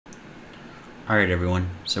Alright everyone,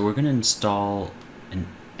 so we're going to install an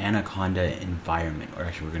Anaconda environment, or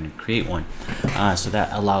actually we're going to create one, so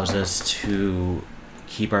that allows us to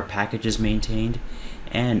keep our packages maintained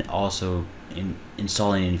and also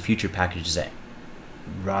installing any future packages that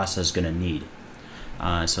Rasa is going to need.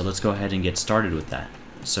 So let's go ahead and get started with that.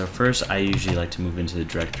 So first, I usually like to move into the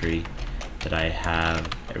directory that I have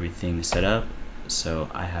everything set up. So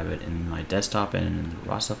I have it in my desktop and in the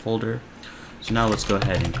Rasa folder. So now let's go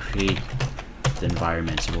ahead and create the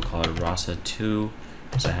environment. So we'll call it Rasa 2,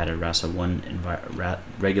 because I had a Rasa 1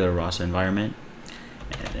 regular Rasa environment.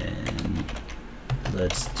 And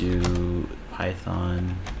let's do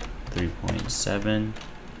Python 3.7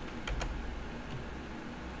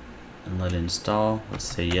 and let it install. Let's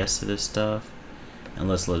say yes to this stuff and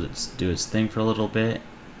let's let it do its thing for a little bit,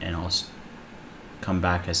 and I'll come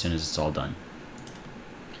back as soon as it's all done.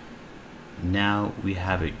 Now we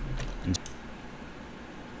have it.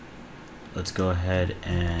 Let's go ahead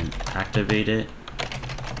and activate it.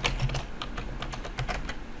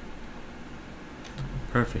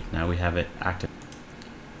 Perfect, now we have it active.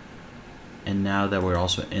 And now that we're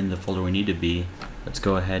also in the folder we need to be, let's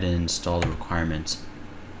go ahead and install the requirements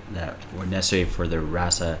that were necessary for the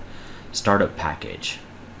Rasa startup package.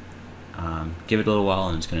 Give it a little while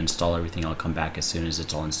and it's going to install everything. I'll come back as soon as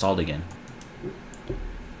it's all installed again.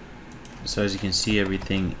 So as you can see,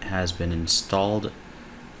 everything has been installed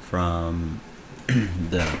from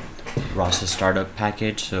the Rasa startup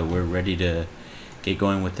package, so we're ready to get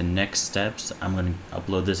going with the next steps. I'm going to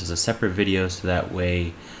upload this as a separate video so that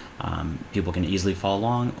way people can easily follow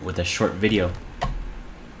along with a short video.